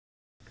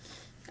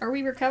Are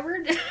we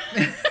recovered?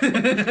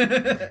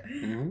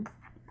 Mm-hmm.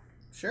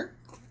 Sure.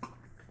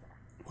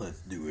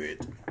 Let's do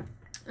it.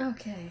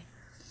 Okay.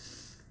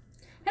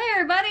 Hey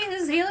everybody,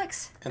 this is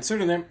Helix. And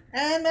Pseudonym.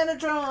 And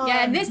Metatron.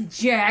 Yeah, and this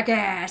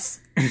jackass.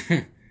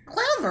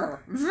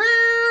 Clever.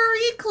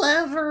 Very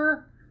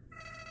clever.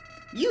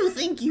 You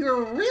think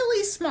you're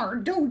really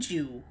smart, don't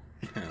you?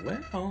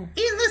 Well...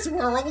 In this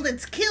world,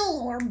 it's kill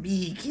or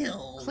be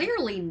killed.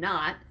 Clearly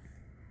not.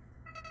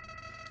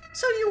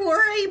 So you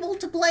were able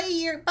to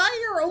play by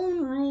your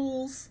own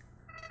rules.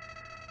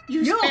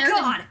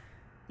 God!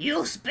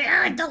 You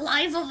spared the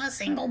life of a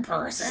single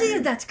person. See,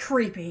 that's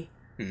creepy.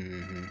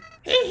 Mm-hmm.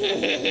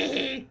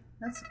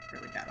 That's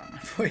really bad on my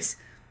voice.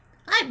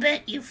 I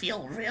bet you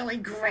feel really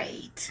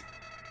great.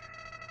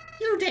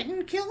 You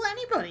didn't kill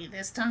anybody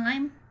this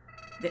time.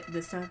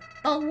 This time?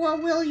 But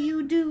what will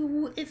you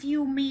do if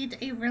you meet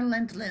a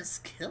relentless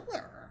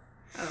killer?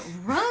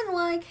 Run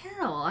like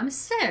hell. I'm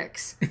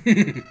 6.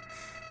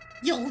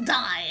 You'll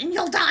die, and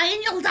you'll die,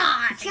 and you'll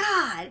die!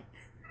 God!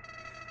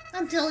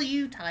 Until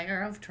you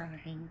tire of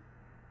trying.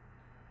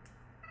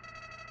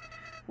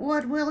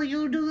 What will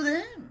you do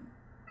then?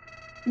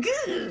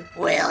 Gah.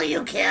 Will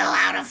you kill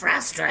out of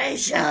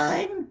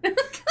frustration?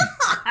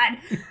 God!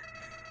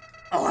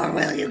 Or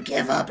will you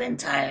give up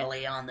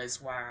entirely on this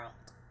world?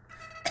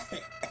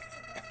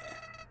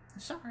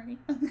 Sorry.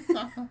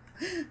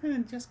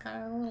 Just got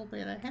a little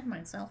bit ahead of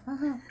myself.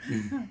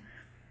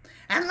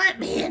 And let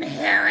me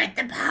inherit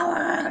the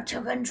power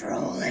to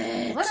control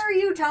it. What are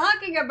you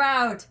talking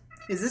about?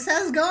 Is this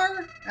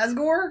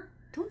Asgore?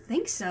 Don't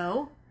think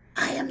so.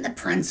 I am the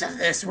prince of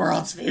this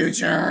world's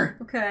future.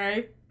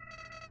 Okay.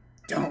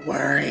 Don't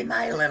worry,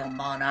 my little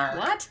monarch.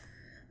 What?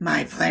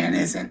 My plan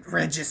isn't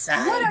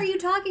regicide. What are you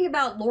talking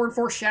about, Lord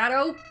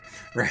Foreshadow?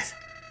 Right.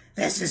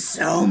 This is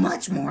so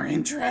much more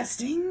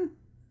interesting.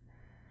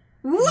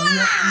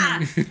 Wah!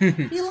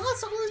 He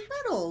lost all his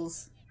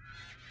medals.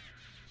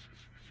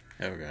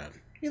 Oh, God.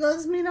 He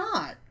loves me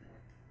not.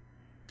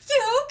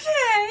 You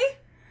okay?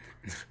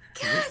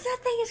 God, that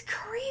thing is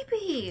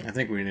creepy. I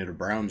think we need a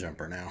brown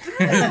jumper now.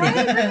 Right?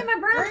 Look at my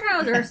brown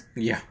trousers.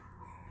 Yeah.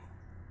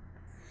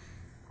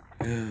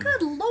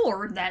 Good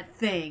Lord, that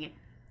thing.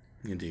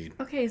 Indeed.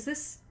 Okay, is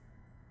this...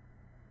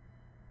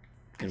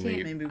 Can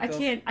Maybe I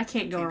can't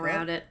go keep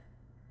around it. it.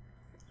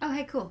 Oh,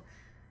 hey, cool.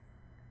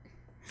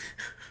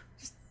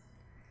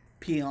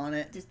 Pee on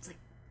it. Just like,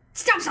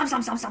 stomp, stomp,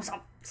 stomp, stomp, stomp,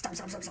 stomp, stomp,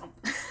 stomp, stomp,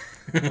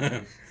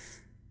 stomp.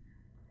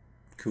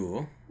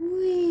 Cool.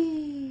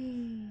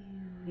 Whee!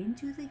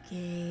 Into the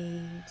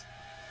gate.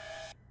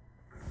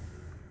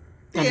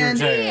 And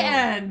The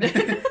end.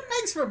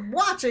 thanks for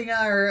watching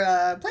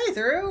our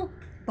playthrough.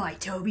 By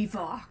Toby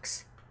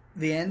Fox.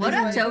 The end. What is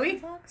up, when- Toby?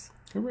 Fox?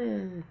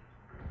 Hooray.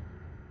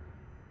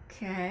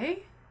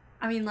 Okay.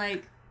 I mean,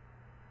 like,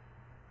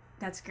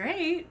 that's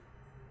great.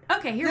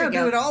 Okay, here Now we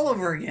go. do it all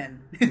over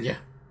again. Yeah.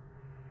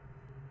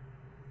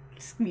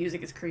 This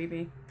music is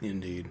creepy.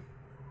 Indeed.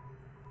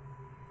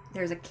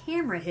 There's a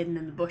camera hidden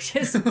in the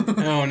bushes.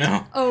 Oh,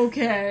 no.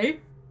 Okay.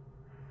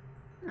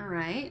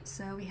 Alright,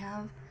 so we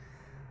have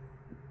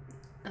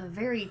a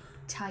very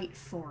tight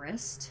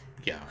forest.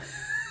 Yeah.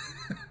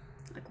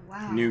 Like,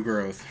 wow. New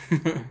growth.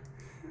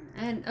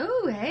 And,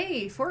 oh,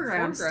 hey,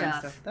 foreground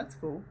stuff. That's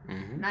cool.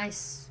 Mm-hmm.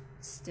 Nice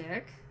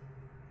stick.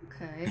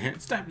 Okay.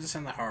 It's time to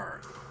send the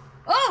heart.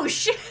 Oh,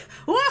 shit!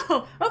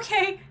 Whoa!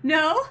 Okay,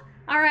 no.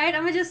 Alright,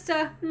 I'm gonna just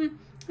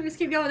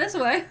keep going this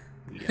way.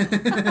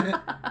 Yeah.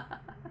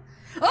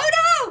 Oh,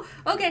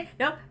 no! Okay,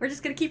 no, we're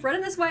just gonna keep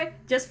running this way.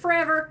 Just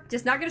forever.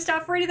 Just not gonna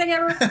stop for anything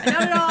ever. Not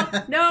at all.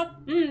 No.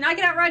 I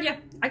can outrun you.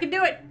 I can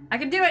do it. I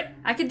can do it.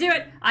 I can do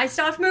it. I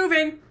stopped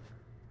moving.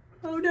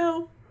 Oh,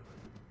 no.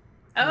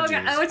 Oh,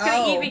 God. Oh, it's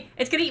gonna eat me.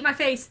 It's gonna eat my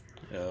face.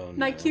 Oh, no.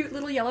 My cute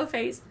little yellow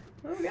face.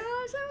 Oh, gosh.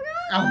 Oh,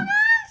 gosh. Oh, Oh,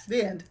 gosh.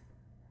 the end.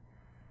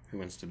 Who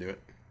wants to do it?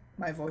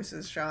 My voice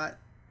is shot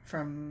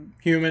from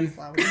Human.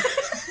 flowers.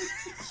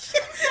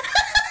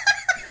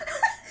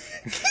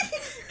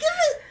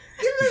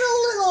 Give it a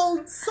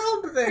little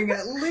something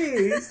at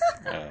least.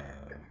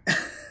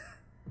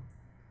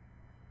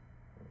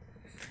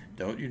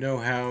 Don't you know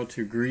how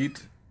to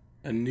greet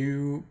a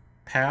new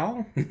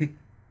pal?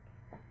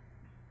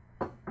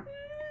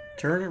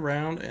 Turn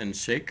around and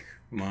shake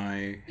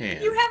my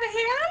hand. You have a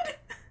hand?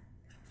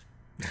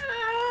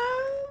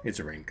 It's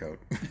a raincoat.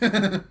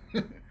 Oh,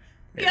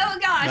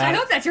 gosh. I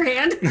hope that's your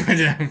hand.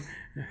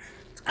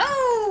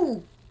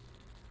 Oh!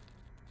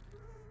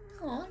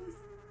 Oh,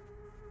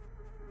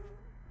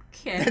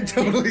 Okay. that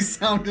totally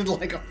sounded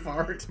like a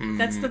fart.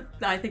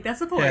 I think that's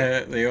the point. Yeah,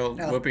 the old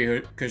No.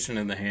 whoopee cushion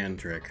in the hand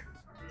trick.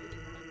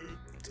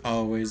 It's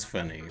always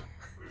funny.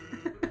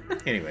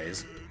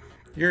 Anyways,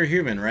 you're a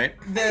human, right?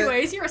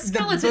 Anyways, you're a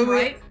skeleton, the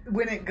right?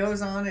 When it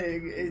goes on,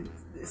 it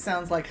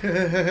sounds like.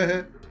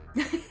 It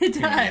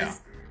does. Yeah.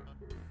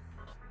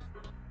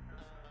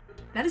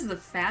 That is the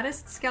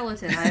fattest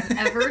skeleton I've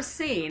ever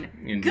seen.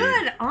 Indeed.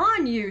 Good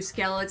on you,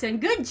 skeleton.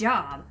 Good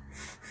job.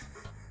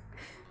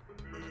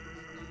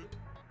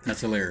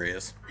 That's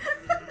hilarious.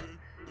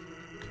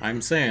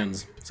 I'm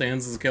Sans.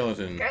 Sans the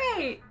skeleton.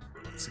 Great.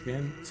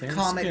 Sans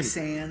Comic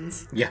Skin.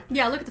 Sans. Yeah.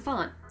 Yeah, look at the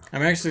font.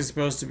 I'm actually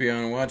supposed to be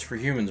on watch for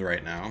humans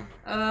right now.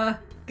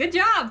 Good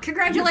job.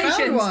 Congratulations.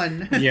 You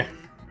found one. Yeah.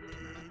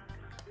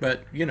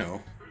 But, you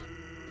know,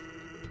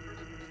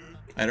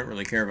 I don't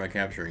really care about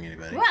capturing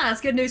anybody. Wow,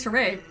 that's good news for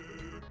me.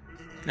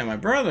 Now, my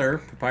brother,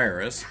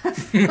 Papyrus,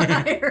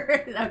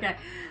 Okay.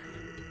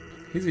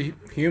 he's a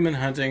human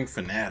hunting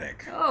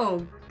fanatic.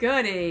 Oh,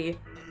 goody.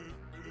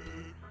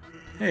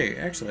 Hey,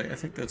 actually, I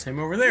think that's him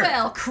over there.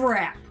 Well,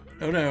 crap.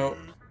 Oh no,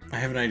 I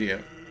have an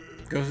idea.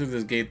 Go through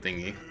this gate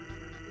thingy.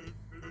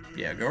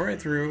 Yeah, go right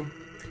through.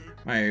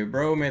 My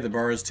bro made the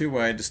bars too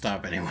wide to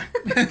stop anyone.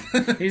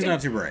 He's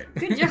not too bright.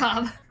 Good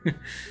job.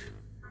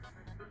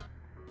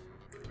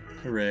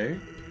 Hooray.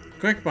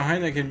 Quick,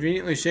 behind that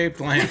conveniently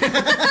shaped lamp.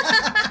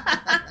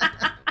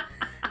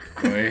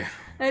 Boy.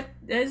 It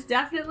is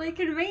definitely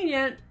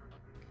convenient.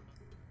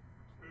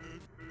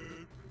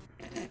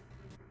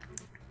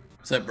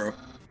 What's up, bro?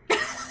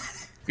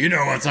 You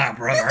know what's up,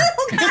 brother.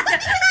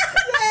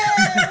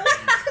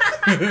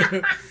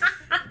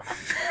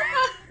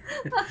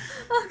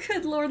 Oh,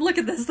 good lord, look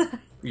at this thing.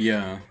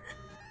 Yeah.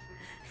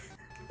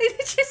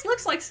 It just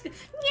looks like...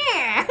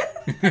 Yeah.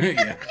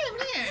 Yeah.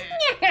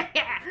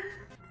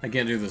 I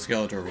can't do the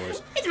Skeletor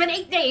voice. It's been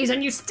 8 days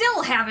and you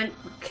still haven't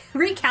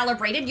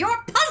recalibrated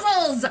your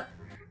puzzles!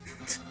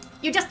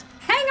 You just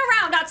hang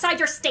around outside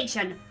your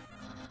station.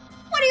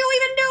 What are you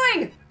even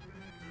doing?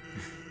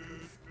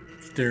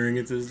 Staring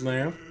at this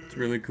lamp. It's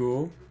really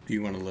cool. Do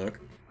you want to look?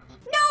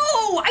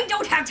 No! I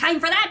don't have time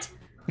for that!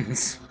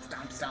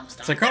 Stop.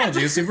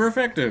 Psychology is super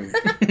effective.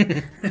 What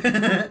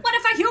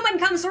if a human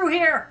comes through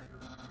here?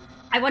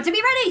 I want to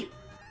be ready!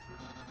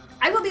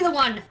 I will be the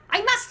one!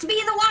 I must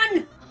be the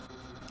one!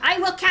 I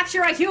will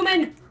capture a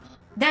human!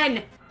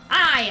 Then,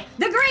 I,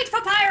 the great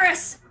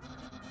Papyrus,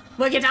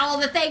 will get all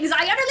the things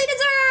I utterly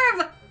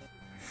deserve!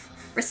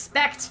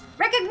 Respect,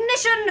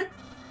 recognition!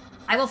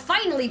 I will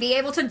finally be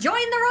able to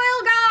join the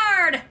Royal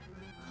Guard!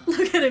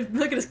 Look at him,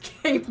 look at his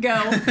cape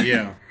go.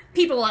 Yeah.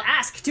 People will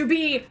ask to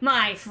be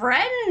my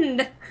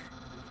friend!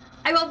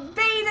 I will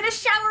bathe in a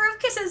shower of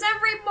kisses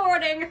every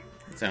morning!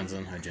 It sounds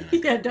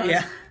unhygienic. Yeah, it does.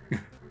 Yeah.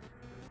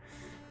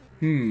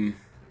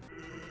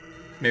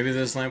 Maybe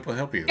this lamp will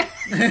help you.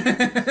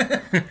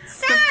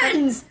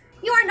 Sans!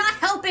 You are not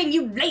helping,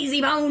 you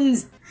lazy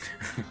bones!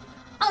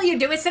 All you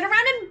do is sit around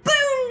and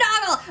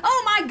boondoggle!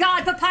 Oh my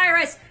god,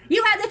 Papyrus!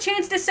 You had the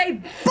chance to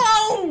say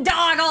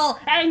boondoggle,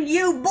 and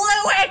you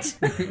blew it!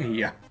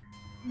 Yeah.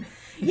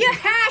 You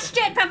hashed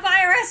it,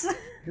 Papyrus!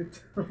 You're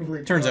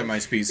totally Turns out my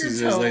species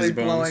You're is totally lazy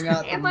bones. blowing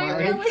out the Am I mic.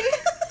 really?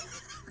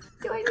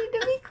 Do I need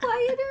to be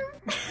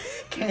quieter?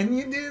 Can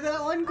you do that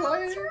one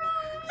quieter?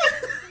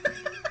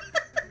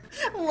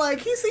 Like,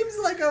 he seems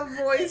like a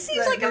voice. He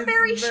seems that like a is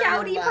very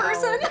shouty loud.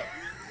 person.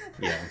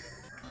 Yeah.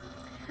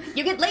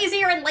 You get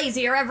lazier and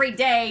lazier every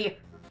day.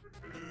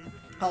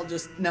 I'll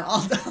tone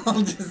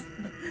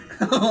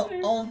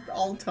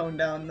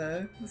down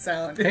the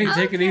sound. Hey,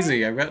 take it Okay.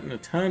 easy. I've gotten a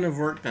ton of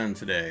work done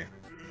today.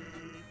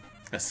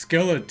 A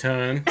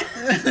skeleton. Oh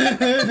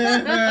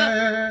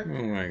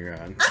my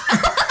god.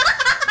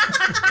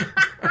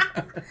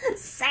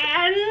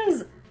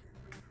 Sans!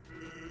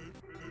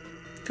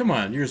 Come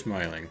on, you're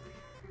smiling.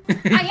 I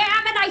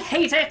am and I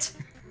hate it!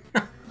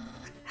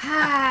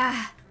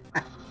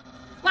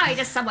 Why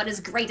does someone as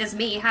great as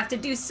me have to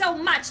do so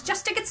much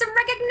just to get some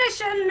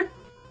recognition?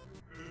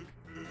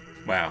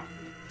 Wow.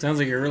 Sounds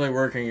like you're really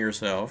working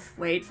yourself.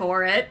 Wait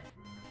for it.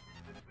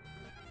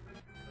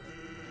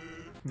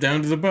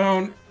 Down to the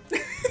bone.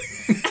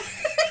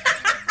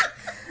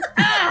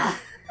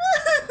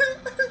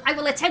 I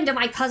will attend to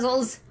my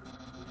puzzles.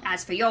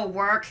 As for your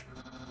work,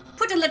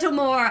 put a little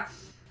more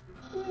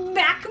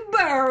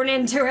backbone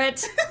into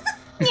it.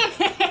 Oh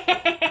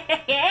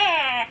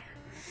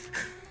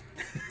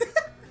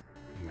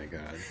my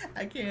god.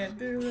 I can't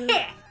do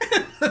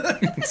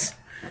it.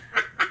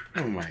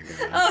 Oh my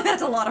god. Oh,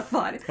 that's a lot of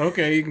fun.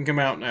 Okay, you can come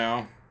out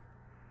now.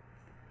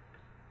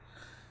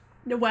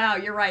 Wow,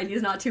 you're right.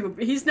 He's not too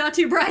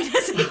bright,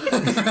 is he?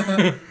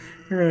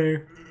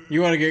 Hooray.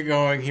 You want to get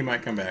going, he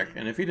might come back.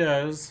 And if he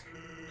does,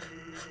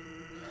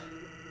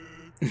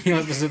 you'll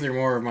have to sit through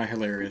more of my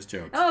hilarious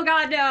jokes. Oh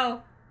god,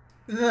 no.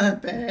 The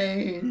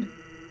pain.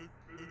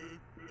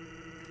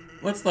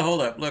 What's the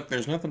holdup? Look,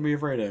 there's nothing to be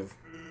afraid of.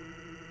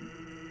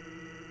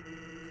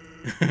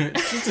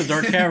 It's just a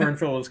dark cavern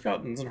filled with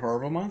skeletons and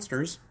horrible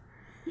monsters.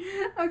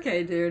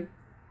 Okay, dude.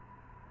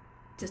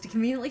 Just a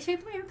conveniently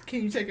shaped lamp?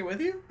 Can you take it with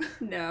you?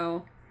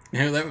 No.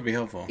 Yeah, that would be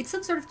helpful. It's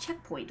some sort of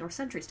checkpoint or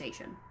sentry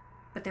station.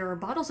 But there are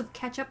bottles of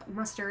ketchup,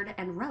 mustard,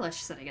 and relish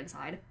sitting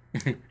inside.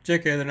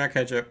 JK, they're not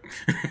ketchup.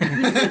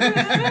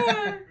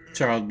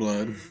 Child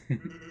blood.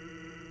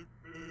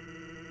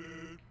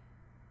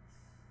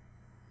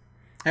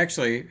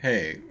 Actually,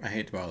 hey, I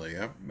hate to bother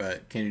you,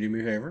 but can you do me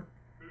a favor?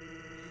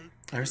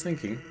 I was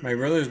thinking, my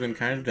brother's been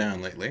kind of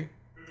down lately.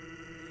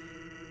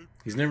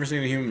 He's never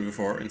seen a human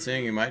before, and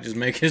seeing him might just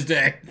make his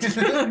day.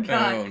 Oh,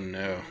 God. Oh,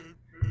 no.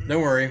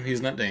 Don't worry,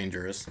 he's not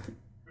dangerous.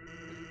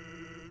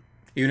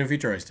 Even if he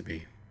tries to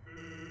be.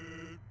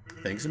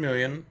 Thanks a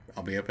million.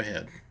 I'll be up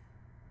ahead.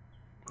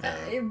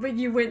 But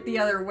you went the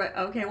other way.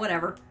 Okay,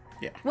 whatever.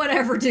 Yeah.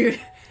 Whatever, dude.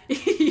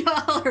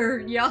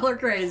 y'all are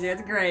crazy.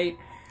 It's great.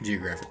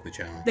 Geographically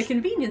challenged. The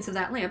convenience of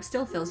that lamp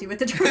still fills you with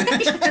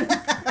determination.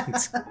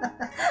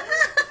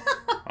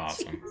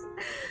 Awesome.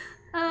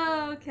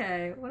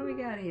 Okay, what do we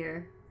got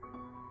here?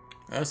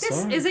 This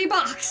Is a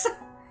box.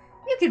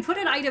 You can put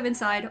an item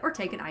inside or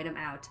take an item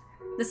out.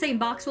 The same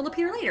box will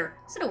appear later,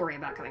 so don't worry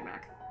about coming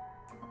back.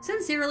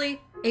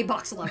 Sincerely, a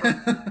box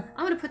lover.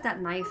 I'm gonna put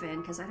that knife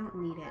in because I don't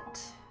need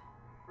it.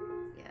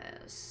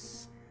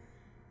 Yes.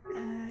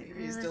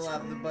 You still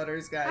have the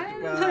Butter's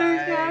Guide.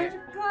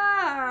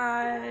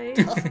 Bye.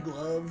 Tough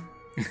glove.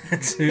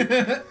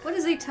 What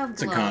is a tough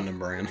glove? It's a condom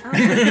brand.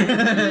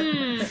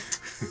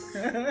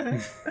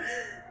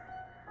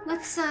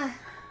 Let's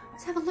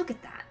have a look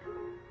at that.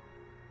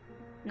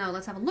 No,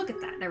 let's have a look at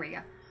that. There we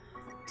go.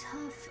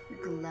 Tough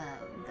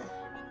glove.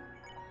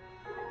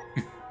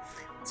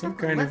 Some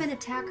kind of... Weapon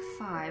attack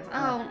 5.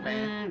 Oh,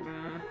 man.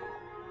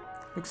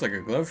 Looks like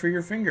a glove for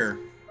your finger.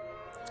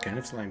 It's kind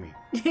of slimy.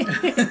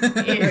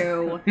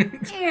 Ew. Ew.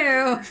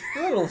 A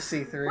little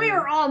see-through. We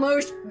were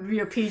almost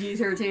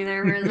PG-13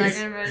 there for a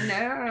second, but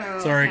no.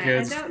 Sorry, Okay,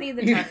 kids. I don't need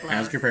the tough glove.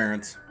 Ask your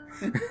parents.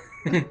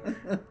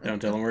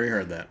 Don't tell them where you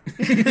heard that.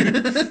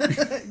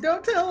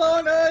 Don't tell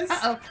on us.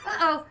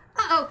 Uh-oh.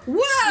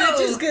 Whoa!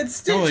 Stitches get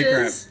stitches. Holy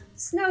crap.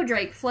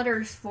 Snowdrake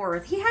flutters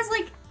forth. He has,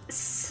 like,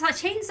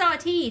 chainsaw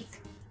teeth.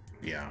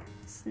 Yeah.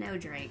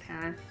 Snowdrake,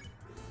 huh?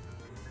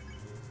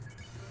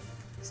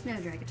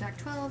 Snowdrake, attack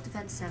 12,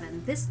 defense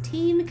 7. This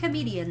teen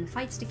comedian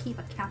fights to keep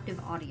a captive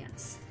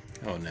audience.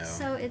 Oh no.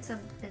 So it's a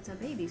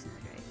baby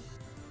Snowdrake.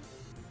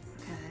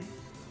 Okay.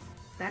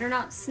 Better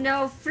not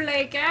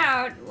snowflake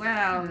out.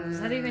 Wow. Does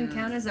that even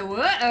count as a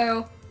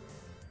whoa?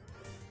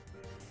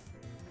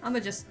 I'ma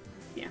just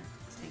hang on.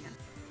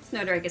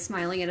 Snowdrake is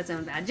smiling at its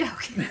own bad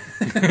joke.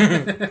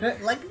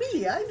 Like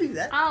me, I do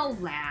that. I'll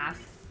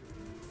laugh.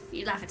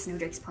 You laugh at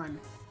Snowdrake's pun.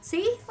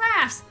 See?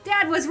 Laughs.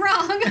 Dad was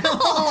wrong.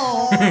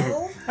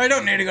 Oh. I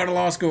don't need to go to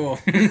law school.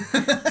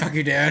 Fuck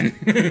you, Dad.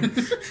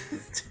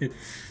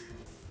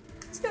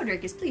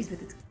 Snowdrake is pleased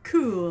with its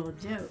cool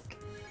joke.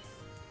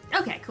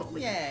 Okay, cool.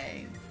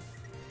 Yay.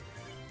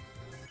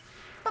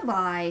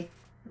 Bye-bye.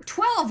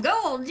 12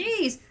 gold,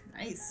 jeez.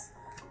 Nice.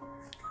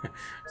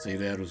 See,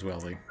 Dad was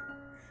wealthy.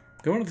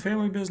 Going to the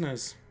family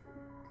business.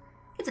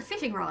 It's a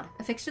fishing rod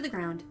affixed to the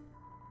ground.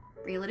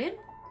 Reel it in.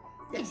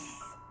 Yes.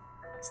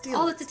 Steal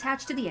All it. that's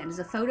attached to the end is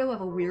a photo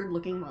of a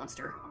weird-looking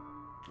monster.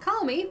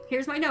 Call me.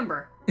 Here's my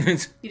number. You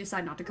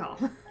decide not to call.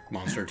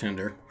 Monster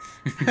Tinder.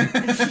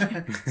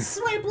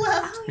 Swipe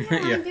left. Oh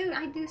yeah, Yeah.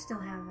 I do still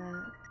have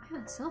a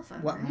cell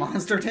phone. What, right?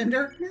 Monster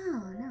Tinder? No,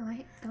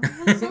 I don't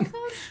have a cell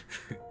phone.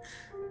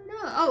 No.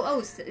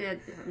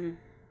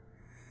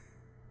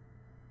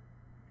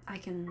 I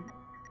can.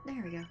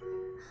 There we go.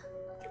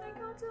 Can I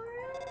go to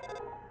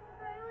it?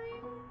 Really?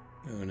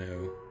 Oh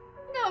no.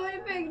 No, I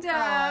picked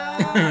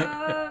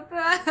up.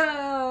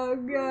 Oh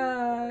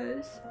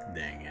gosh.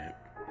 Dang it.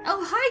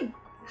 Oh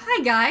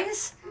hi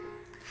guys.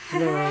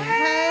 Hello.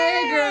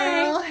 Hey,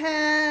 girl.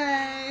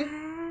 Hey.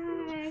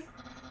 Hey.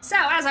 So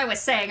as I was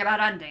saying about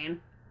Undine.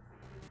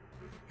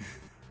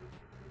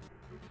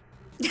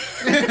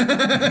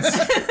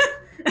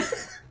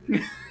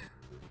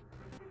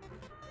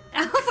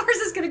 How far is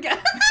this gonna go?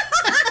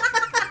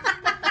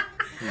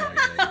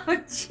 Oh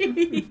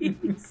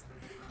jeez.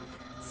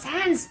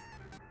 Sans!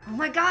 Oh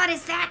my god,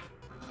 is that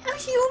a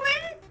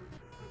human?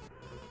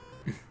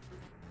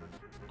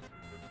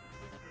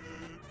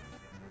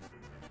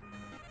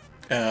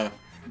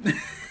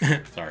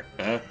 Sorry.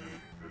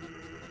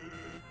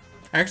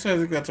 Actually, I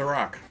think that's a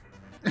rock.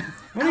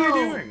 What are you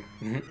doing?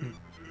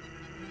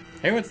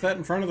 Hey, what's that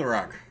in front of the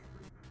rock?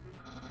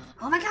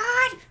 Oh my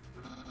god!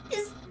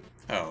 Is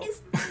Oh.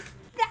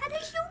 that a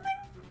human?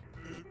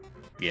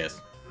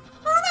 Yes.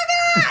 Oh my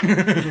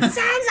god!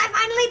 Sans, I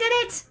finally did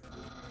it!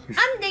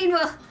 Undine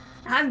will...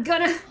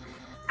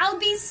 I'll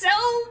be so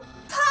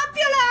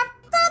popular!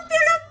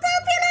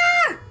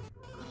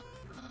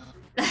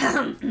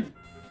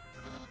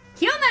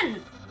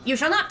 Human! You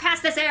shall not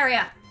pass this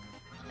area!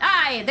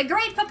 I, the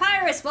Great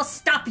Papyrus, will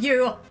stop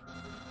you!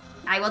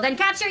 I will then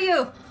capture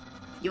you!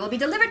 You will be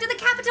delivered to the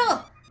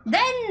capital!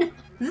 Then...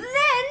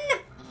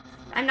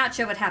 I'm not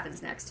sure what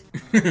happens next.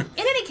 In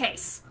any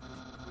case,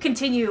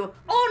 continue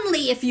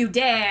only if you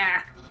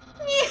dare!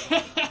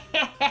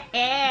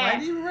 Why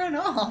do you run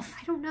off?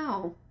 I don't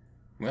know.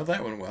 Well,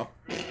 that went well.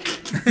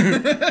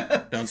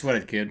 Don't sweat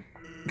it, kid.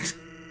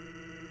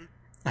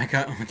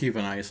 I'll keep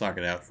an eye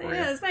socket out for you.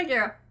 Yes, thank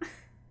you.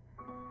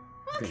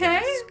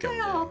 Okay, Let's go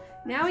well,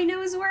 now he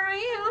knows where I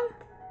am.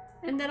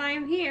 And that I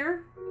am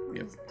here.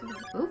 Yep.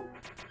 Ooh.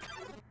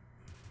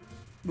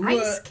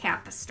 Ice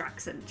cap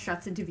struts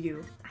into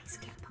view. Ice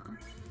cap, huh?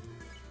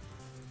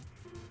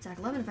 Attack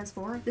 11, defense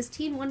 4. This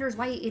teen wonders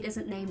why it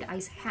isn't named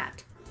Ice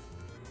Hat.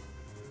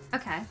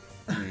 Okay.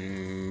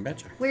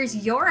 Betcha. Where's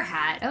your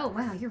hat? Oh,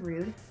 wow, you're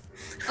rude.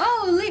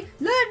 Oh,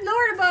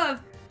 Lord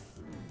above!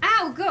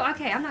 Ow, go!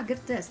 Okay, I'm not good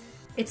at this.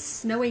 It's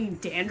snowing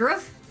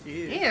dandruff? Ew.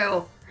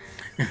 Ew.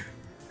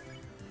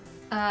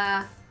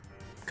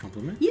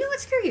 Compliment? You know what?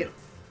 Screw you.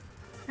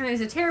 I'm going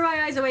to tear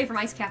my eyes away from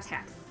Ice Cap's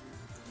hat.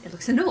 It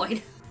looks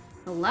annoyed.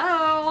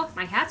 Hello?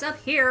 My hat's up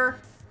here.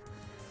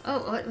 Oh,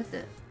 what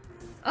the?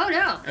 Oh,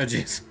 no. Oh,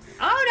 jeez.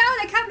 Oh,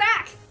 no, they come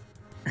back.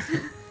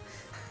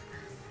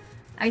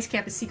 Ice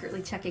Cap is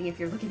secretly checking if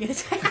you're looking at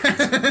his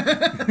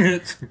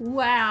hat.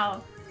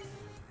 Wow.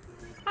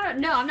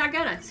 No, I'm not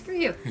gonna. Screw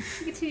you.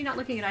 You continue not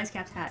looking at Ice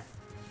Cap's hat.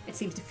 It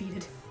seems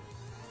defeated.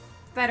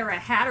 Better a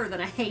hatter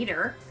than a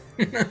hater.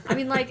 I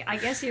mean, like, I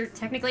guess you're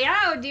technically...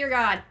 Oh, dear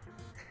God.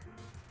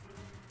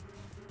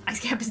 Ice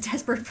Cap is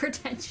desperate for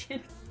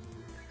attention.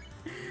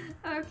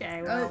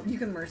 Okay, well... you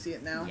can mercy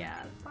it now.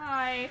 Yeah,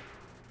 bye.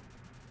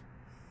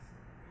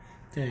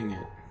 Dang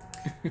it.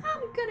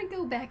 I'm gonna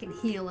go back and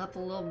heal up a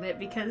little bit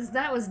because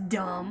that was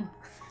dumb.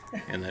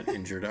 And that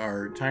injured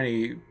our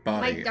tiny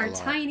body Our a lot.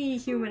 tiny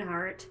human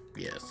heart.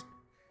 Yes.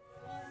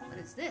 What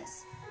is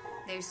this?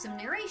 There's some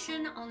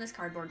narration on this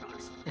cardboard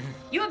box.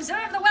 You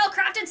observe the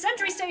well-crafted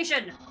sentry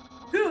station!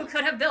 Who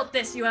could have built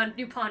this, you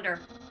ponder?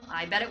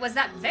 I bet it was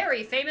that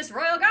very famous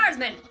Royal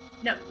Guardsman!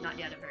 No, not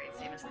yet a very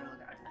famous Royal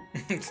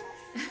Guardsman.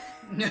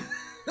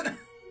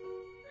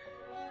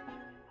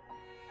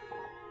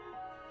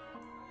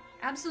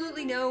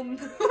 Absolutely no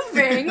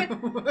moving!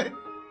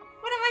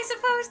 What am I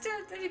supposed to...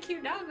 There's a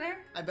cute dog there.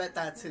 I bet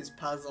that's his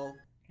puzzle.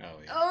 Oh,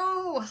 yeah.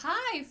 Oh,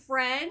 hi,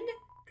 friend!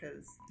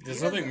 Does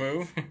something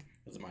move?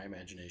 Was it my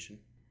imagination?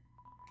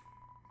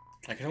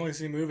 I can only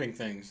see moving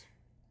things.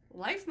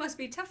 Life must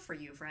be tough for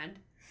you, friend.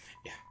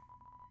 Yeah.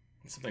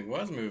 If something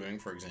was moving,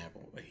 for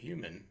example, a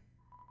human,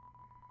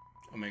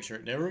 I'll make sure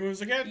it never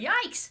moves again.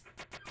 Yikes!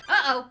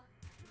 Uh-oh.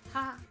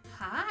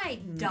 Hi,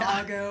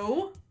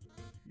 doggo.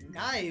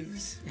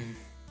 Knives.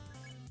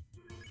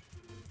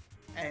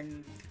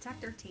 And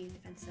Attack 13,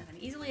 defense 7.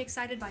 Easily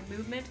excited by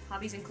movement.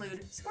 Hobbies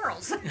include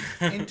squirrels.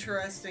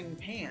 interesting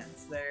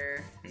pants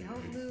there.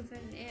 Don't move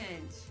an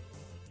inch.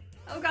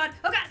 Oh god,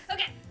 oh god,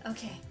 okay.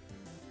 Okay.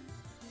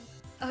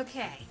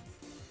 Okay.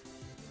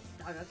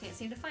 Doggo can't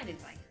seem to find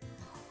anything.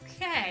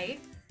 Okay.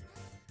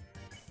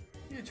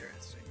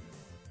 Interesting.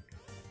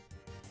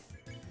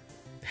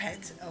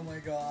 Pet. Oh my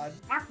god.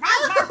 Marf,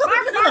 marf, marf,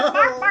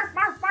 marf, marf,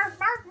 marf, marf,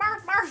 marf,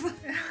 marf,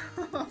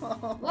 marf,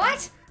 marf.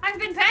 What? I've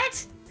been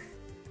pet?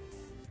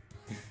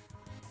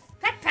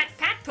 Pet, pet,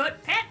 pet,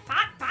 put, pet,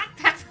 pot, pot,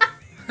 pet,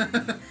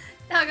 pot.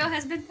 Doggo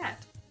has been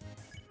pet.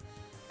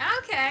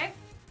 Okay.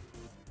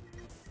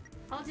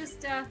 I'll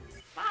just,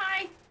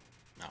 bye.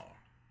 No.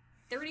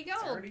 30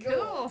 gold. 30 Cool.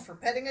 gold for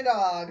petting a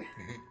dog.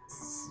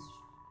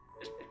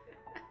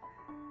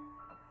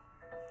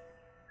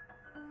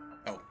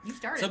 Oh. You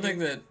started.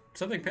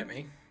 Something pet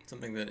me.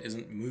 Something that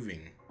isn't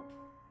moving.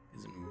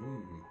 Isn't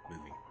moving.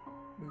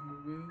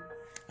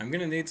 I'm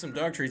gonna need some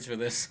dog treats for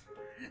this.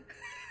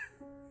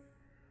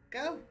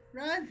 Go,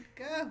 run,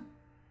 go.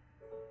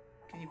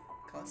 Can you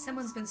call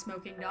Someone's been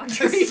smoking dog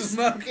treats.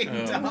 smoking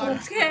Oh. dog?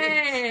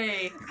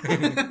 Okay.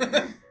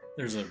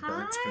 There's a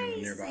burnt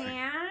spoon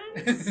nearby.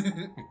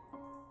 Sans.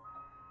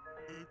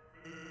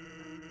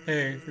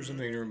 Hey, here's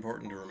something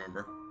important to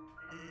remember.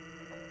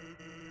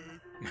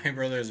 My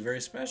brother has a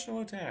very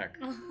special attack.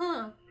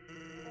 Uh-huh.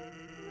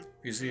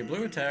 If you see a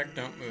blue attack,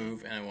 don't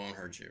move and it won't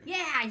hurt you.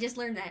 Yeah, I just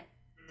learned that.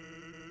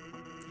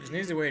 There's an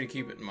easy way to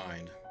keep it in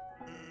mind.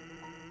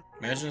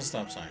 Imagine a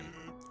stop sign.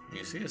 When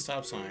you see a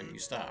stop sign, you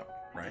stop,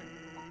 right?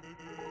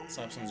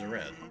 Stop signs are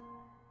red.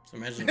 So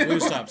imagine a blue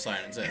stop sign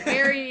instead.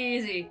 Very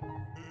easy.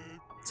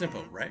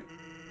 Simple, right?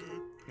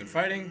 When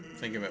fighting,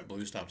 think about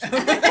blue stop signs.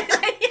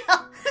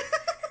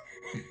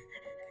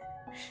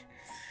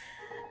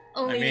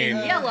 Only I mean,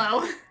 in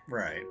yellow.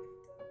 Right.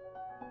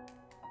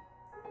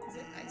 Is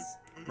it nice?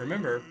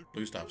 Remember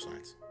blue stop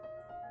signs.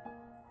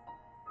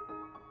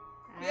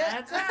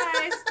 That's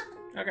nice.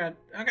 Oh god,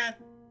 oh god.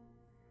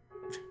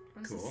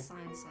 What's Cool. the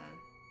sign say?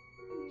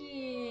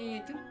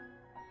 Yeah.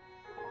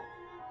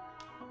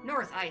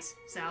 North, ice.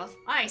 South,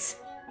 ice.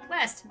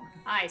 West,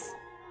 ice.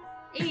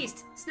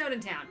 East, Snowden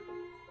Town.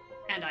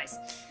 And ice.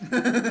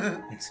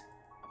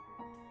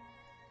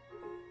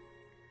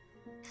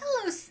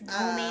 Hello,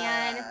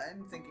 snowman.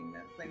 I'm thinking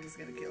that thing's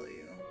gonna kill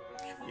you.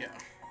 Yeah.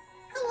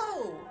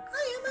 Hello,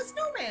 I am a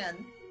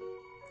snowman.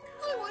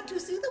 I want to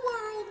see the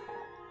world,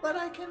 but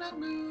I cannot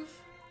move.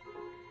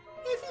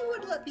 If you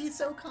would let be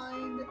so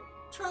kind,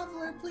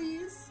 traveler,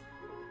 please,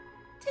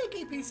 take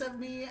a piece of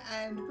me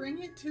and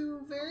bring it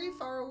to very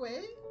far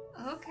away,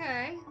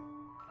 Okay.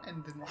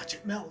 and then watch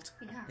it melt.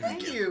 Yeah,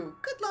 Thank right. you.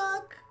 Good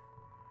luck.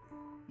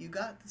 You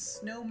got the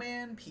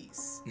snowman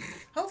piece.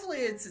 Hopefully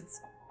it's its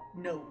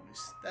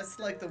nose. That's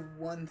like the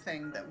one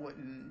thing that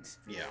wouldn't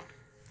Yeah.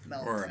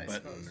 melt. Or a I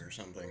button suppose. or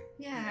something.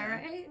 Yeah,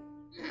 right?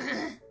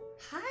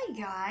 Hi,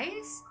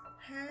 guys.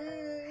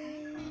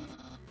 Hey.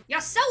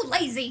 You're so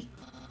lazy.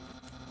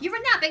 You were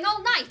napping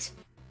all night.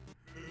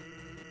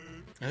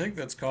 I think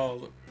that's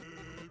called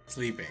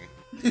sleeping.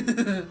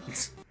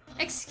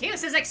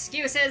 Excuses,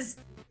 excuses.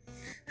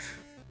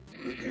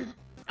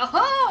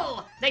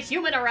 Oh-ho! The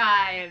human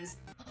arrives.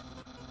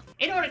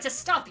 In order to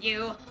stop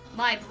you,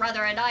 my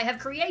brother and I have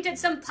created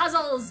some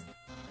puzzles.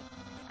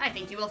 I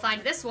think you will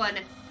find this one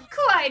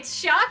Quite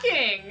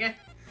shocking!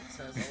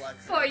 Says Alexa.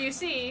 For you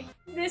see,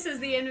 this is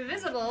the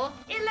invisible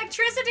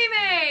electricity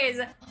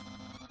maze!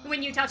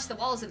 When you touch the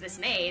walls of this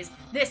maze,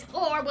 this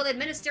orb will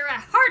administer a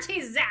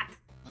hearty zap!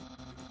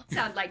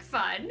 Sound like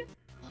fun?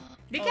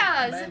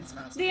 Because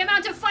the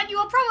amount of fun you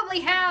will probably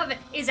have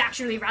is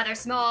actually rather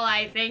small,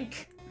 I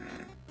think.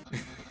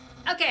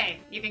 Okay,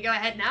 you can go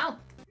ahead now.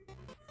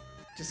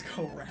 Just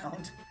go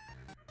around.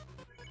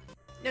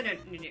 No.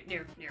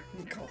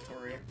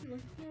 Cultorial.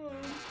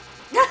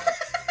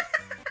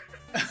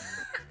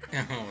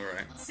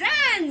 Alright.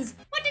 Sans!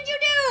 What did you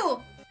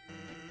do?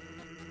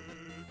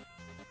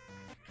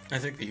 I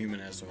think the human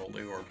has to hold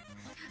the orb.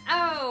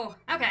 Oh,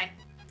 okay.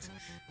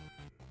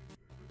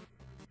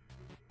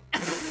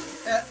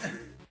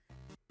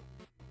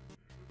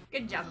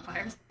 Good job,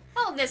 Fires.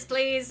 Hold this,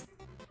 please.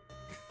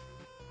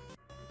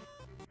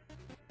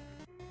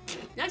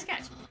 Nice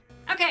catch.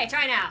 Okay,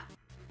 try now.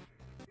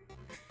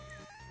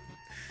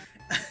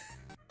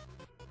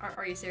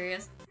 Are you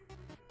serious?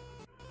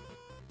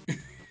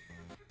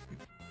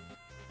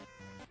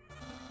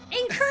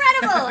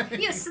 Incredible!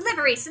 You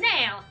slippery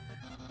snail!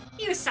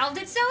 You solved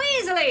it so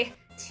easily!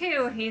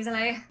 Too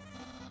easily.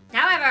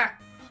 However,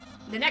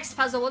 the next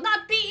puzzle will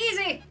not be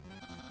easy!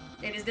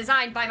 It is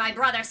designed by my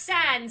brother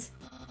Sans.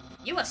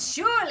 You will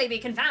surely be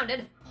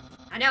confounded.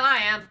 I know I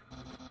am.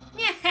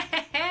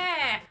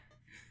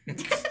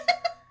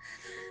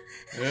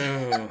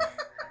 Oh,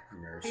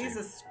 mercy. He's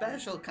a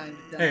special kind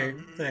of dumb. Hey,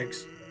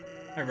 thanks.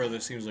 My brother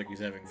seems like he's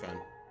having fun.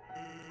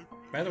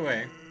 By the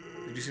way,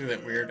 did you see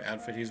that weird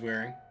outfit he's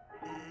wearing?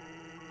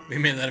 We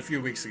made that a few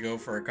weeks ago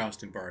for a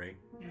costume party.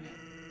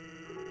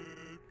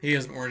 He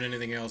hasn't worn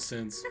anything else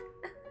since.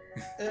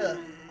 Ugh.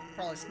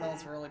 Probably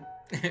smells really.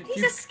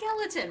 He's a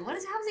skeleton.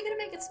 How's he gonna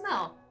make it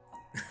smell?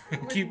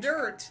 Like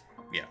dirt.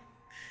 Yeah.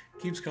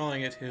 Keeps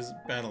calling it his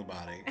battle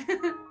body.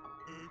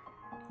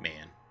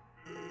 Man.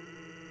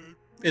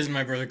 Isn't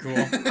my brother cool?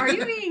 Are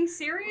you being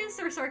serious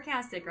or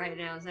sarcastic right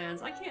now,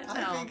 Sans? I can't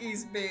tell. I think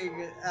he's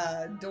being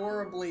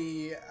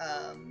adorably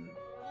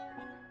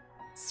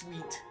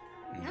sweet.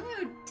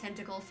 Hello,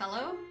 tentacle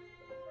fellow.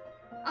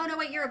 Oh no,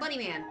 wait, you're a bunny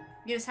man.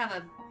 You just have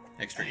a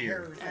Extra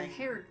ear.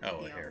 hair. Oh,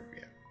 a deal. hair,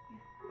 yeah.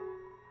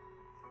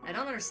 I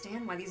don't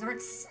understand why these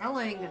aren't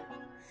selling.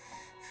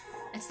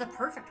 It's the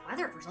perfect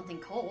weather for something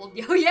cold.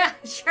 Oh yeah,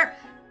 sure.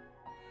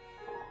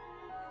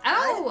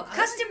 Oh,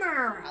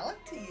 customer! I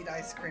like to eat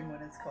ice cream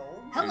when it's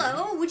cold.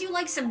 Hello, would you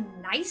like some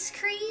nice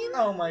cream?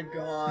 Oh my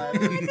god. I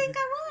think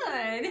I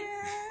would.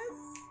 Yes.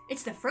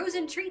 It's the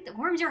frozen treat that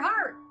warms your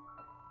heart.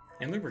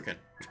 And lubricant.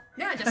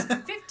 No, just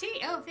 15.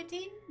 Oh,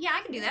 15? Yeah,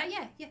 I can do that.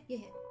 Yeah. Here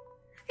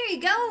you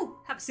go.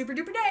 Have a super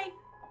duper day.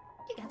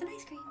 You got the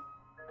ice cream.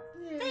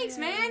 Yay. Thanks,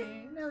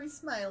 man. Now he's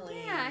smiling.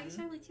 Yeah, he's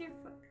only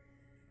cheerful.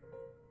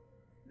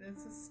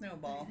 It's a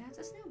snowball. That's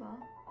a snowball.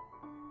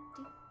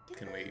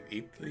 Can we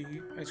eat the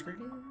ice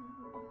cream?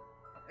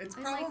 It's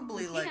I like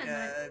probably the like can,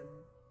 a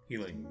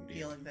Healing deal.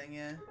 healing thing,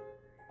 yeah.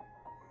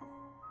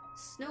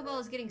 Snowball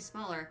is getting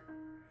smaller.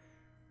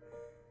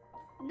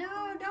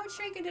 No, don't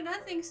shrink into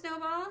nothing,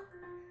 Snowball.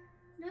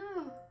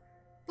 No.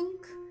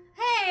 Boonk.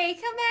 Hey,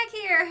 come back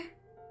here.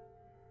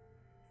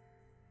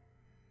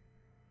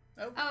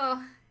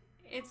 Oh,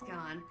 it's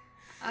gone.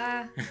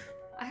 I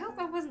hope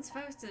I wasn't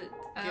supposed to.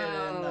 Get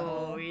in the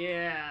hole.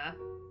 Yeah.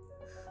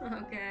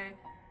 Okay.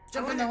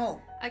 Jump in the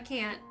hole. I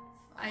can't.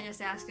 I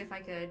just asked if I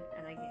could,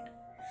 and I can't.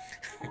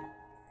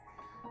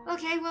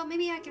 Okay, well,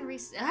 maybe I can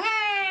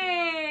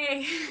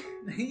Hey!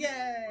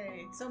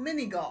 Yay! So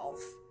mini golf.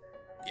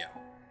 Yeah.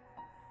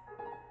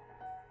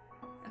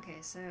 Okay,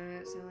 so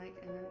like,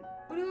 and then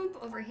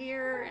boop over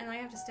here, and I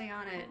have to stay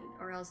on it,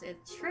 or else it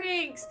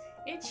shrinks.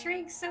 It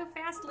shrinks so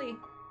fastly.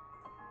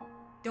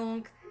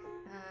 Donk.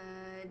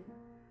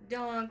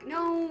 Donk.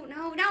 No,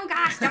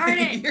 gosh darn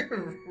it! You're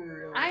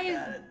really I am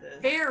bad at this.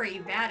 very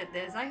bad at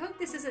this. I hope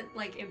this isn't,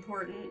 like,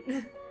 important.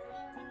 We'll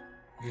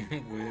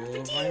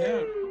find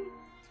out.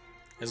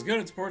 As good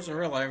at sports in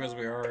real life as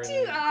we are in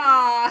video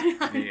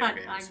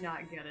games. I'm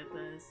not good at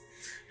this.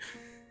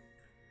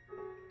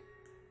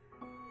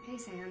 Hey,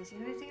 Sam, do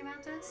you know anything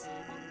about this?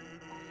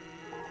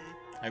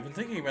 I've been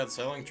thinking about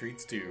selling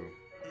treats too.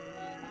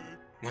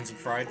 Want some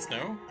fried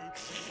snow?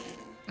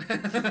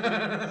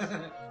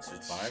 It's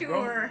just 5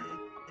 Sure. gold.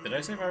 Did I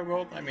say 5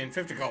 gold? I mean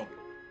 50 gold.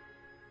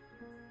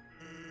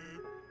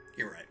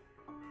 You're right.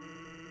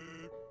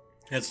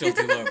 That's still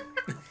too low.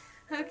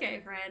 Okay,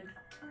 Fred.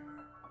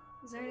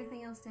 Is there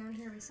anything else down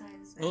here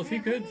besides that? Well, if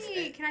you could-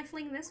 Hey, can I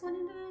fling this one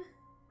into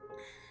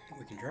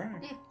We can try.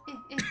 the...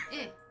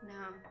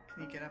 No.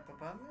 Can you get up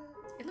above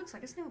it? It looks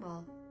like a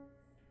snowball.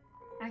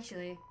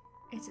 Actually,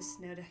 it's a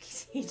snow ducky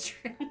seed.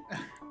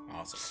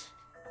 Awesome.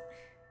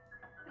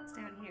 It's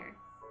down here.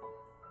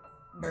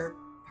 Burp.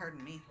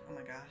 Pardon me. Oh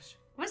my gosh.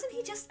 Wasn't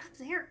he just up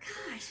there?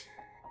 Gosh.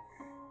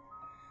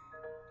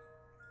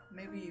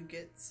 Maybe you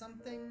get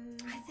something?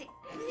 I think...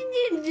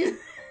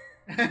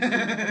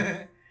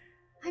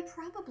 I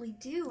probably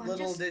do.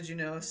 Little did you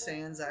know,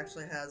 Sans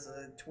actually has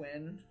a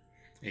twin.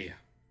 Yeah.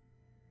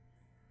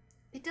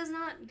 It does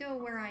not go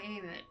where I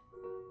aim it.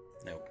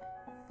 Nope.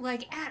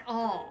 Like, at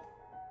all.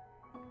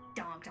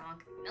 Donk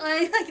donk.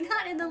 Like,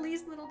 not in the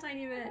least little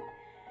tiny bit.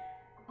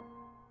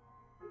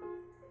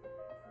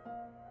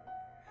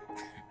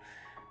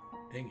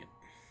 Dang it.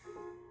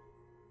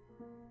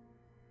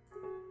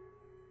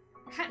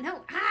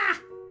 No, ah!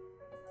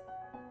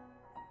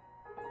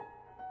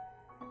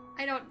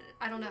 I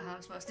don't know how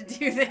I'm supposed to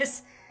do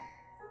this.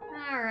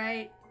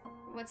 Alright.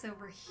 What's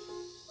over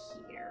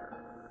here?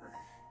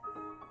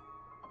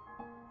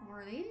 What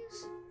are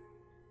these?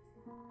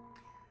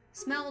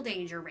 Smell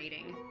danger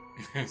rating.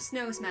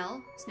 Snow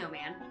smell,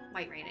 snowman,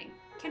 white rating.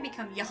 Can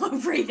become yellow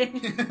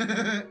rating.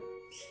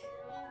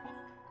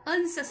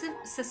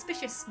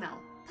 Unsuspicious smell,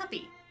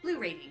 puppy, blue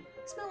rating.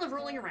 Smell of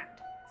rolling around.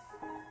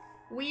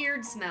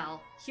 Weird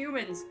smell,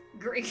 humans,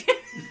 green.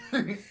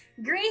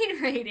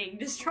 Green rating,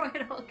 destroy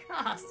at all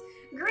costs.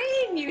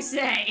 Green, you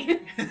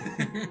say?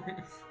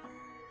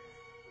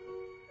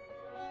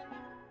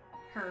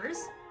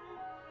 Hers.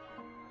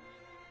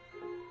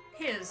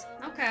 His,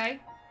 okay.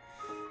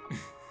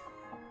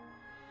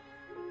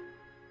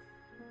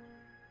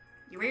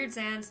 You weird,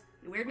 Sans.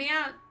 You weird me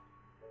out.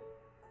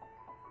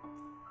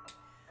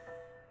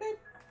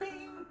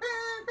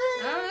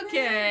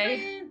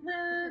 Okay.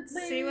 Let's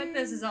see what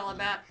this is all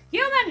about.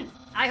 Human!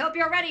 I hope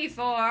you're ready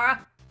for...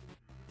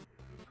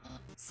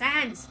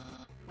 Sans,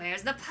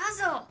 where's the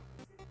puzzle?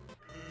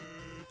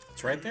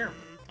 It's right there,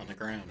 on the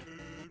ground.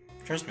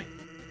 Trust me.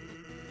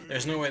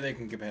 There's no way they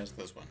can get past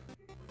this one.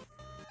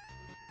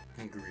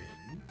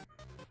 Grin.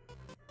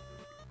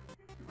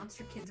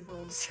 Monster Kids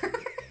World Search.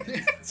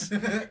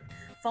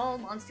 Fall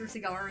monster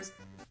cigars.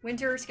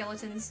 Winter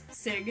skeletons.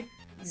 Sig.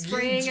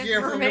 Spring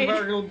mermaid.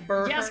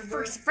 Yes,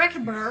 for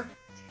Spreckber.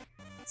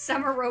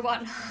 Summer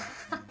robot.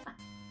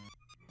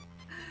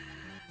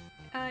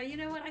 You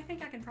know what? I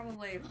think I can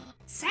probably...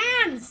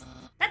 Sans!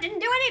 That didn't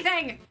do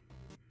anything!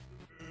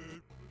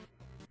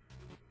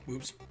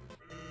 Whoops.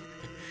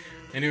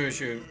 I knew you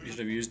should have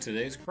used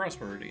today's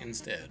crossword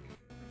instead.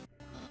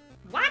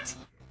 What?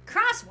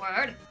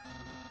 Crossword?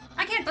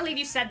 I can't believe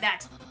you said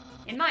that.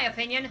 In my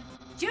opinion,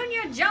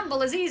 Junior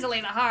Jumble is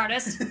easily the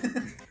hardest.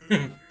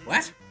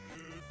 What?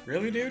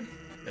 Really, dude?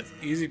 That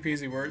easy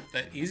peasy word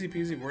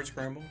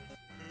scramble?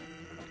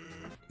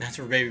 That's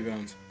for baby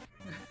bones.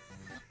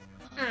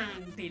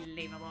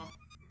 Unbelievable.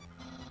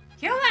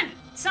 Human!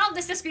 Solve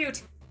this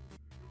dispute!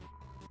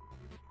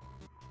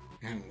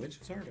 Which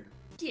is harder?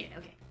 Yeah,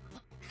 okay.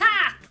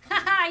 Ha!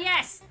 Ha ha,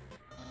 yes!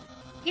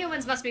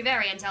 Humans must be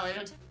very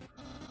intelligent.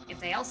 If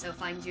they also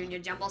find Junior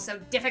Jumble so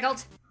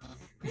difficult.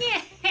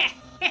 Yeah.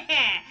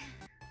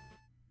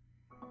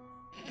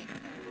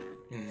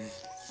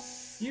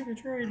 You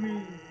betrayed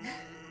me.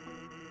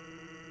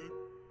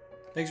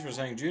 Thanks for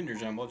saying Junior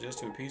Jumble just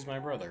to appease my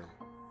brother.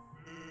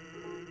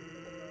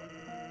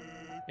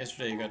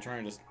 Yesterday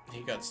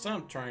he got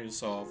stumped trying to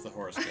solve the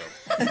horoscope.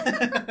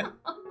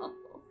 Oh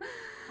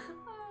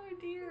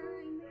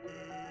dear.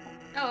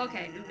 Oh,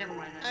 okay. Never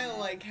mind that. I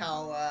like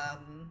how,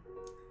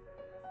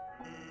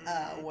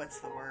 what's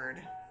the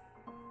word?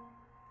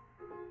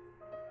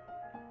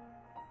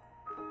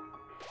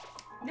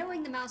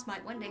 Knowing the mouse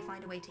might one day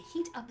find a way to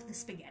heat up the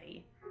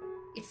spaghetti,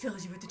 it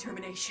fills you with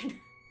determination.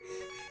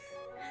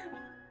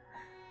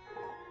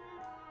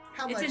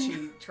 How It's much a-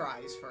 he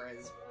tries for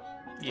his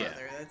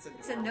brother. That's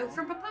It's a note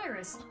from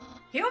Papyrus.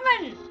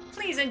 Human,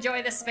 please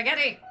enjoy this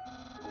spaghetti.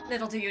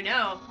 Little do you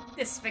know,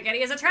 this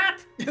spaghetti is a trap.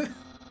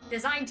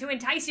 Designed to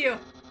entice you.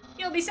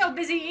 You'll be so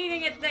busy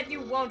eating it that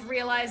you won't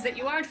realize that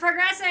you aren't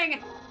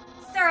progressing.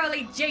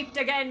 Thoroughly japed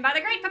again by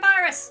the great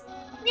Papyrus.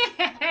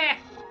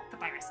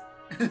 Papyrus.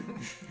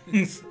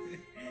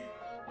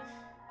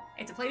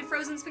 It's a plate of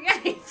frozen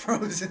spaghetti.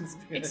 Frozen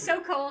spaghetti. It's so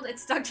cold,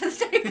 it's stuck to the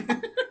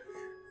table.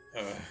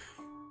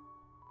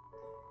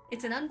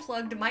 It's an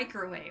unplugged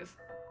microwave.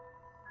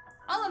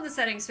 All of the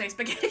settings say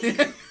spaghetti.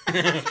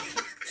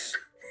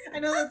 I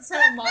know that's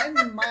how my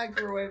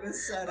microwave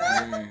is set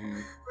up. Mm-hmm.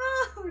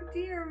 Oh,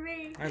 dear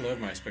me. I love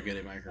my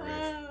spaghetti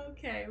microwave.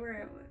 Okay,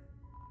 where am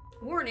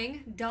I?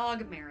 Warning,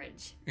 dog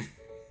marriage.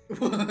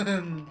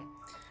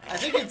 I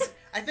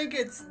think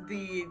it's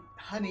the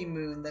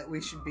honeymoon that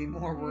we should be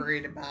more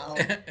worried about.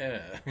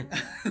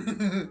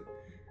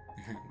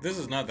 This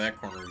is not that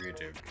corner of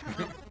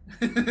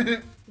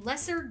YouTube.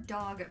 Lesser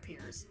dog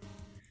appears.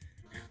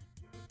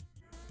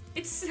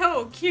 It's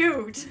so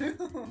cute.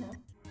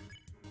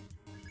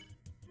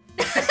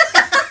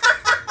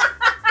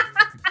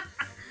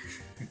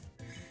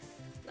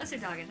 Lesser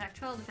dog attack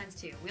 12 defense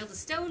 2. Wields a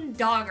stone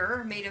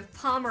dogger made of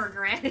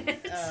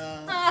pomegranates.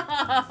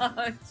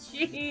 Oh,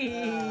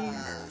 jeez.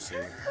 Mercy.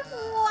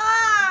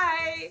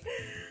 Why?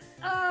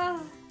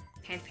 Oh.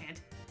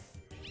 Pant.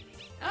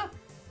 Oh.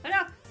 Oh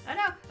no. Oh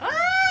no.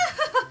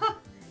 Oh!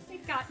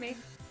 It got me.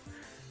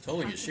 It's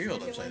holding a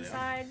shield Push it upside one down.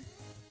 side.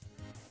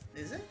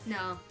 Is it?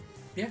 No.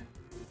 Yeah.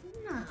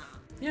 No.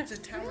 Yeah. It's a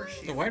tower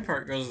shield. The white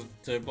part goes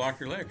to block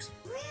your legs.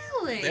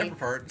 Really? The upper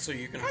part, so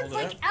you can That's hold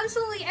like it up.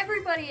 absolutely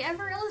everybody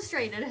ever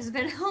illustrated has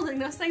been holding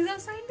those things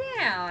upside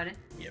down.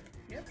 Yep.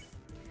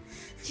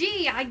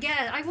 Gee,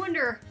 I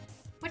wonder,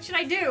 what should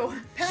I do?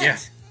 Pet.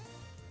 Yes.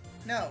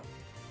 No.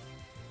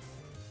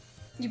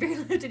 You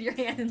barely lifted your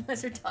hand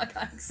unless your dog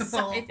got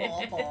excited.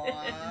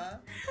 Aw.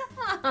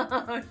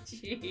 Oh,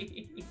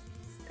 jeez.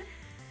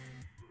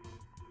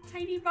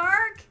 Tiny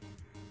bark.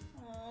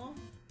 Aw.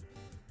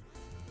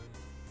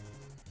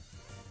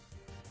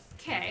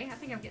 Okay, I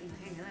think I'm getting the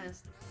hang of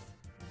this.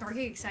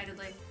 Barking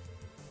excitedly.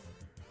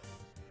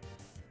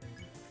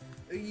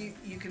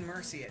 You can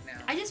mercy it now.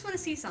 I just want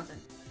to see something.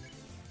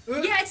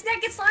 Yeah, its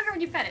neck gets longer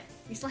when you pet it.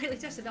 You slightly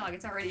touch the dog,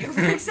 it's already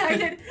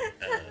overexcited.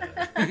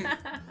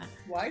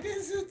 Why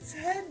does its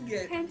head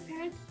get... Pet.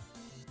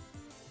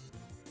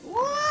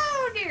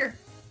 Whoa, dear.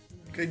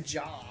 Good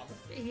job.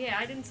 Yeah,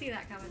 I didn't see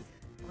that coming.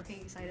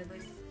 Barking excitedly.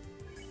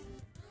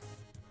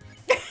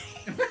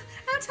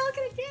 How tall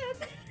can it get?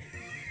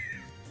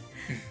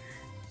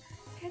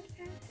 Pet.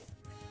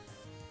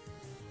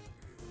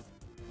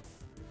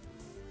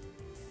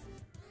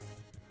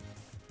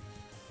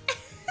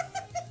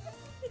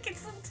 Get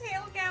some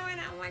tail going,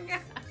 oh my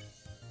god.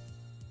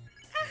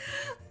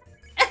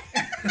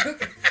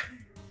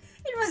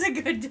 It was a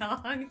good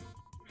dog.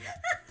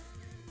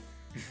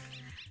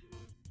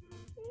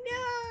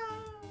 No.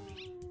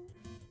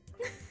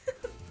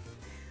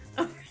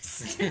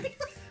 Overstimulated.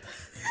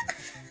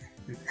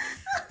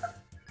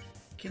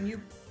 Can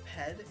you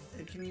pet?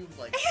 Can you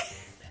like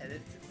pet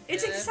it?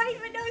 It's Pet it?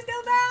 excitement knows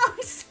no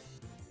bounds.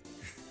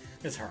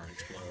 His heart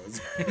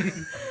explodes.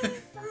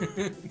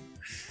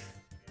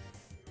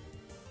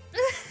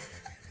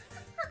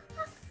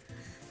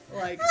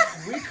 Like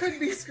we could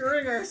be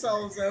screwing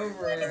ourselves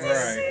over. Look at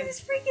Right.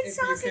 this freaking If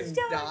sausage you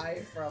can dog.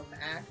 die from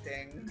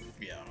acting.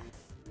 Yeah.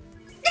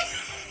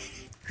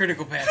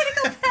 Critical pass.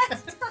 Critical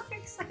pass dog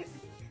excitement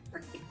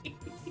freeze.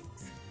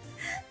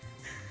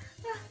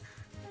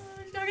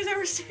 This dog is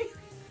overstimulated.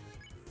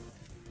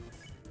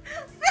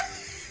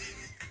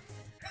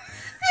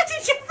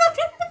 Did you put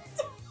it?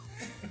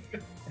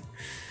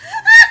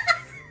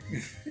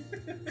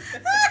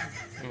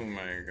 Oh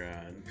my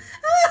god.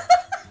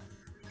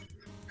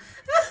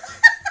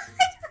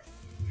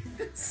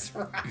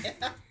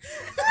 Soraya.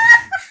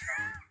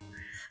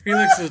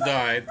 Felix has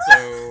died,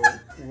 so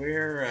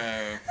we're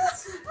Oh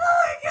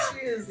my god.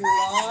 She is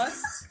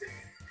lost.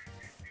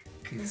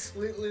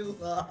 Completely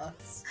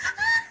lost.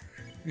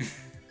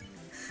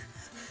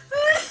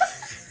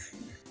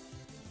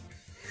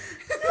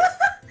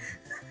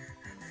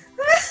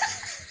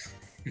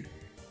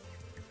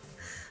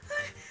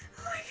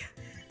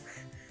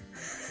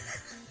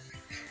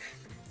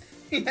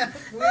 Yeah,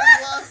 we've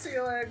lost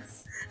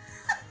Felix.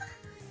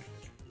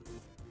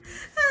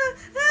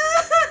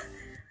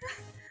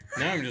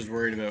 now I'm just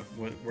worried about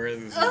where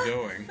this is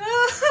going.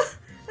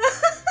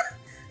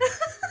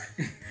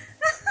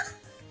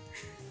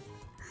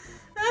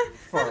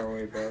 Far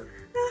away, Bark.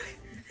 Oh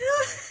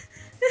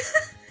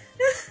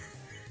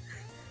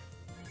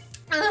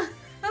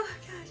my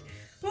gosh.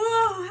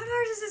 Whoa, how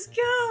far does this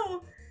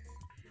go?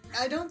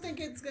 I don't think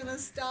it's gonna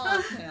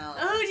stop now.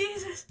 Oh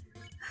Jesus.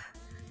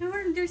 No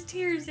more, there's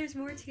tears, there's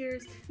more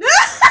tears.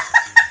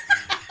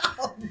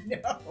 Oh no.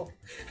 Oh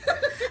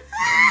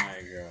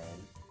my god.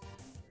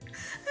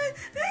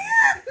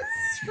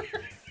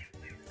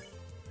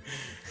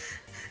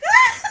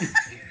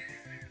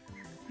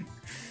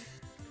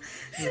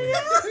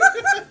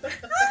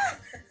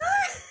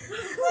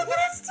 Look at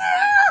its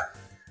tail!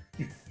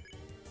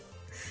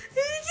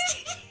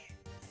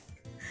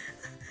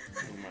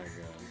 Oh my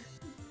god.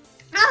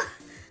 Ah!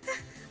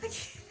 I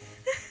can't.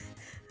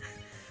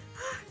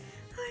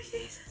 Oh,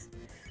 Jesus.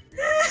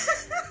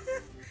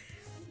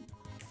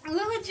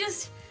 Will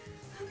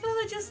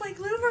it just like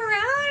loop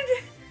around?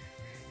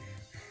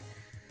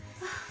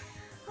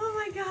 Oh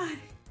my god.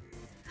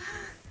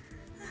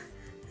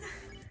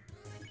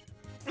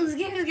 This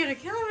game is gonna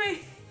kill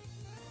me.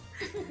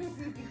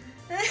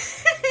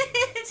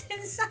 It's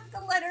inside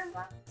the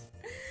letterbox.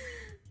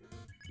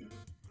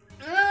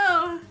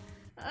 Oh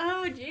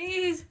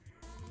jeez.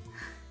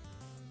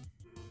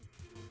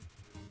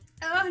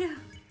 Oh no.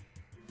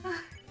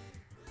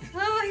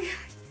 Oh my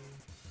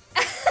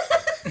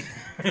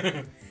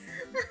god.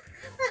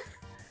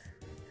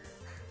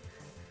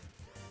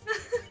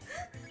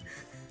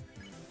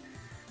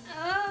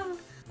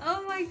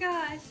 Oh my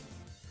gosh.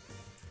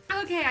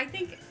 Okay, I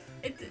think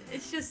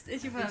it's just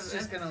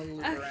gonna loop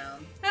Okay.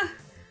 around. Oh,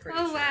 Pretty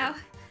oh sure. wow.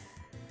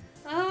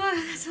 Oh wow,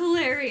 that's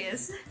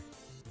hilarious.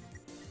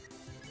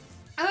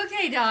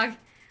 Okay, dog.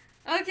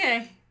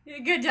 Okay,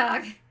 good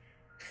dog.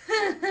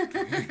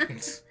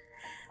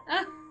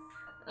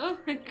 Oh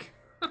my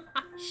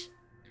gosh.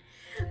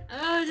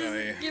 Oh, just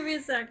yeah. give me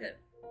a second.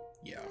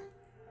 Yeah.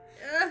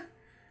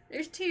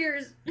 There's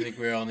tears. I think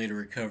we all need a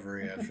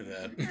recovery after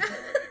that. I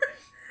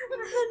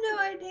had no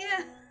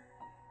idea.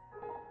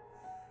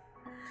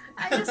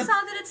 I just saw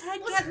that its head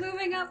kept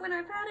moving up when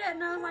I pet it,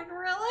 and I was like,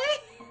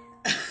 really?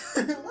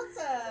 Let's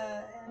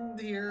end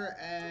here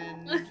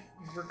and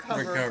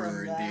recover Recover,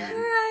 from that. indeed.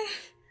 Alright.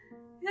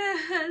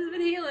 It's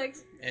been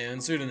Helix.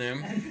 And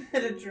Pseudonym. And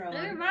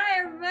Metatron. Bye,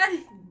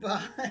 everybody.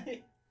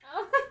 Bye.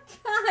 Oh my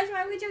gosh,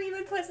 why would you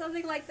even put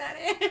something like that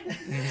in? That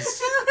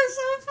was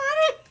so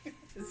funny.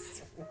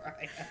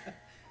 Soraya.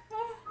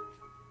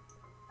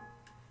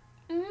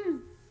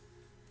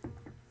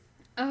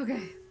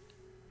 Okay.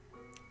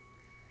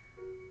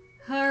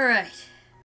 Alright.